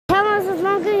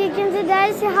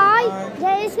Daddy, say hi.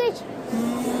 Daddy, switch.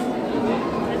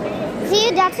 See,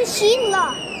 that's a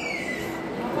Sheila.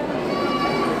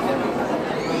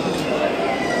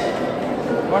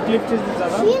 What lift is this,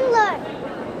 Dada? Schindler.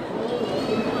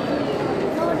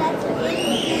 No,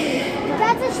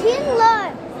 that's a Schindler.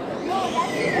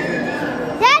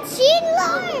 That's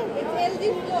Schindler. It's LG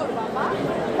floor, Baba.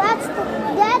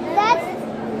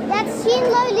 That's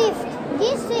Schindler lift.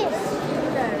 This is.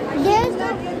 There's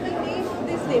Not the. yet the name of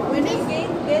this lift. When you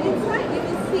get inside, you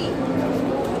will see.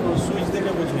 Switch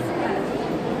দেখে বুঝি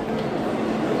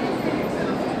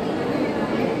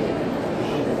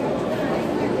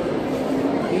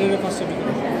এর পাশে দিকে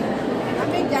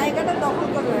আমি জায়গাটা দখল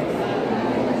করব।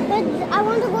 But I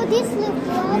want to go this lift. we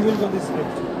Yeah? will go this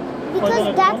lift Because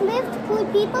that lift, cool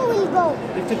people will go.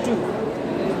 lift 2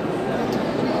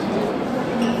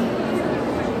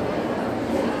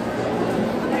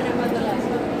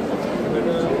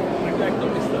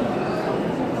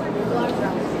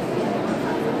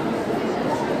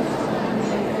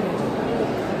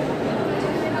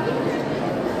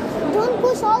 Don't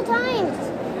push all times.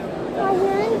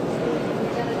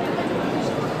 Ryan.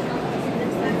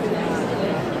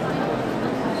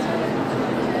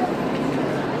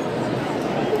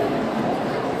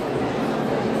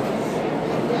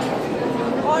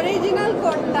 Original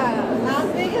কোডটা লাস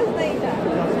ভেগাস না এটা।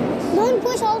 Don't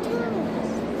push all times.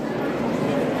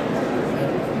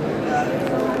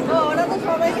 ও ওরা তো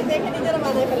সবাইকে দেখে নিজেরা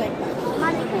বানায় ফেলে একটা।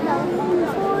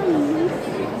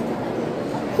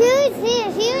 Here's here.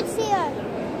 Here's here.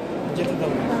 যেতে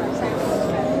দাও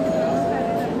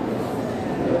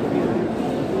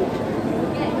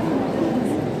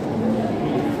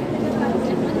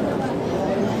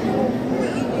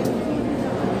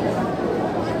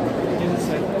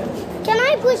Can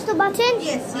I push the button?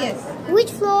 Yes, yes.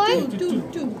 Which floor?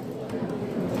 Two.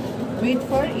 Wait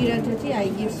for Iratachi. I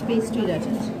give space to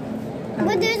Iratachi.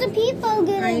 But there's a people I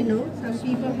getting. know some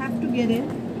people have to get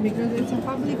in because it's a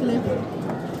public lift. No.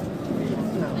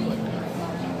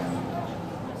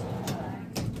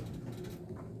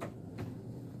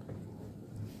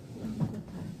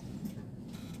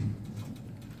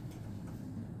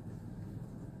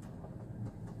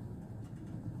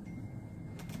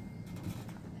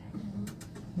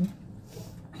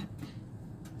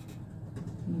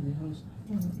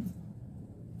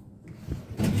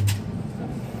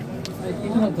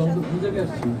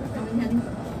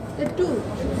 The two.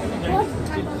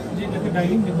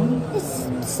 Dining দেখুন It's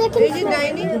second Is it floor.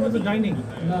 dining? এটা তো dining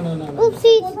না না না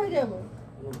Oopsie. কোথায় যাব?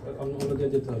 অন্য জায়গায়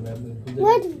যেতে হবে আপনার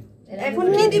What? এখন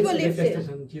কি দিব লিফটে?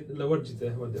 স্টেশন লাভার যেতে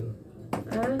হবে দেন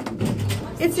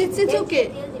It's okay.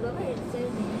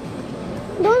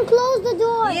 Don't close the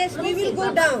door. Yes, we will go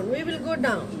down. We will go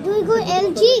down. Do we go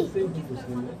LG?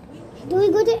 Do we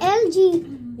go to LG?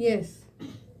 Yes.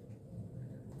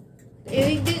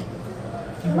 Eric,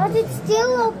 But it's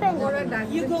still open.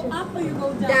 you go up or you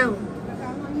go down?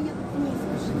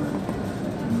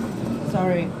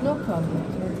 Sorry. No problem.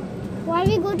 Why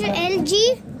we go to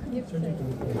LG? You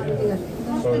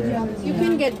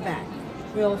can get back.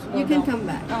 You can come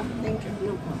back. Oh, thank you.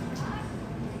 No problem.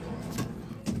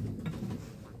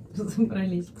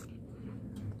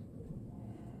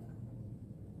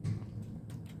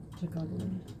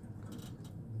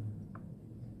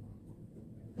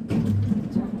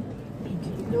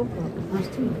 No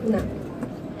problem. No.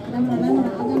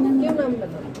 Your number.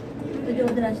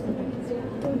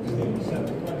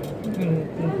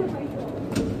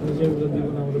 যেগুলো দিব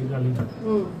না আমাদের গালি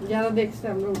যারা দেখছে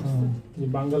আমরা এই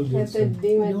বাঙাল এতে দেখছে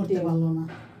ডিমের উঠতে ডিম। পারলো না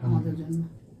আমাদের জন্য।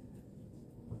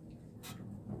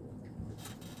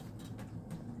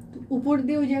 উপর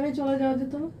দিয়ে ওই জায়গায় চলে যাওয়া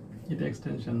যেত না? এটা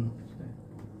এক্সটেনশন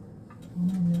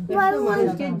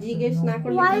মানুষকে জিজ্ঞেস না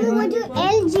করলে Why we go to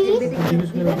LG?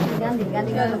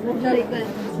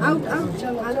 Out out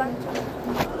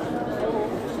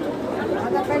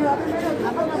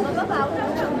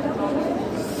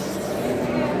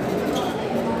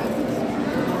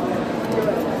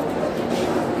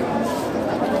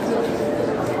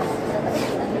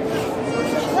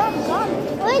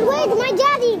Wait, my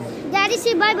daddy. Daddy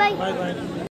say bye bye. Bye bye